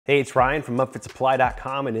Hey, it's Ryan from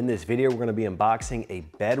upfitsupply.com, and in this video we're going to be unboxing a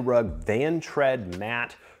BedRug VanTred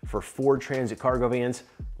mat for Ford Transit cargo vans.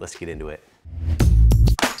 Let's get into it.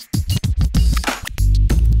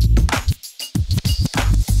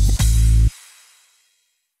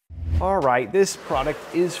 All right, this product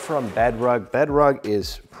is from BedRug. BedRug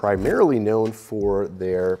is primarily known for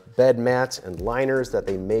their bed mats and liners that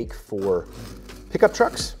they make for pickup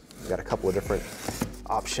trucks. We've got a couple of different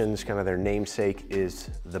options. Kind of their namesake is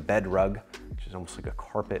the BedRug, which is almost like a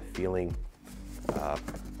carpet feeling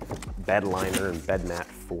bed liner and bed mat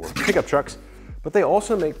for pickup trucks. But they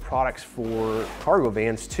also make products for cargo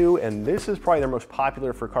vans too, and this is probably their most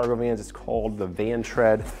popular for cargo vans. It's called the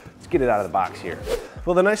VanTred. Let's get it out of the box here.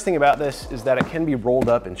 Well, the nice thing about this is that it can be rolled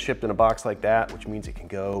up and shipped in a box like that, which means it can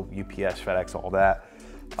go UPS, FedEx, all that.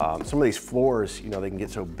 Some of these floors, you know, they can get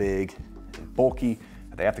so big and bulky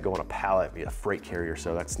that they have to go on a pallet via a freight carrier.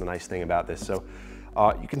 So that's the nice thing about this. So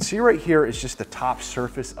you can see right here is just the top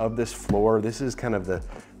surface of this floor. This is kind of the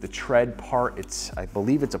tread part. I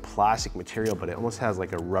believe it's a plastic material, but it almost has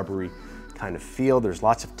like a rubbery kind of feel. There's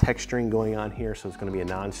lots of texturing going on here, so it's going to be a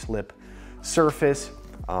non-slip surface,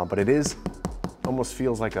 but it is almost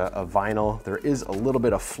feels like a vinyl. There is a little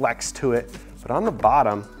bit of flex to it, but on the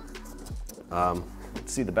bottom,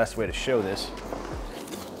 let's see the best way to show this.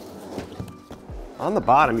 On the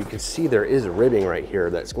bottom, you can see there is a ribbing right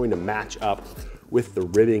here that's going to match up with the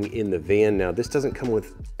ribbing in the van. Now, this doesn't come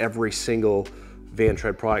with every single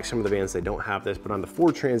VanTred product. Some of the vans, they don't have this, but on the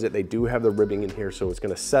Ford Transit, they do have the ribbing in here, so it's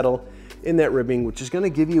gonna settle in that ribbing, which is gonna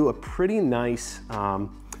give you a pretty nice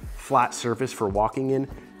flat surface for walking in.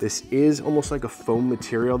 This is almost like a foam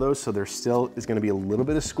material though, so there still is gonna be a little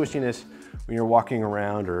bit of squishiness when you're walking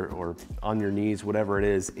around or on your knees, whatever it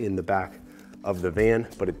is in the back of the van,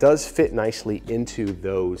 but it does fit nicely into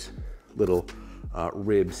those little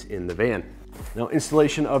ribs in the van. Now,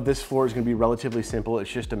 installation of this floor is gonna be relatively simple.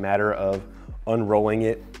 It's just a matter of unrolling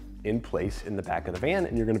it in place in the back of the van,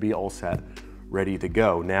 and you're gonna be all set, ready to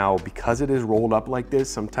go. Now, because it is rolled up like this,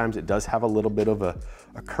 sometimes it does have a little bit of a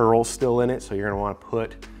curl still in it, so you're gonna wanna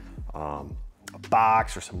put a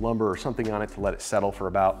box or some lumber or something on it to let it settle for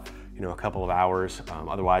about, a couple of hours.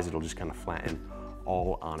 Otherwise, it'll just kind of flatten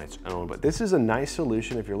all on its own. But this is a nice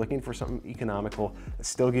solution if you're looking for something economical that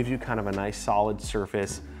still gives you kind of a nice solid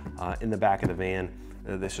surface in the back of the van.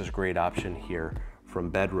 This is a great option here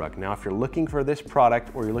from BedRug. Now, if you're looking for this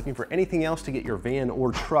product or you're looking for anything else to get your van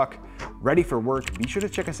or truck ready for work, be sure to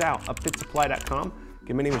check us out, upfitsupply.com.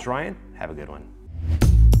 Again, my name is Ryan. Have a good one.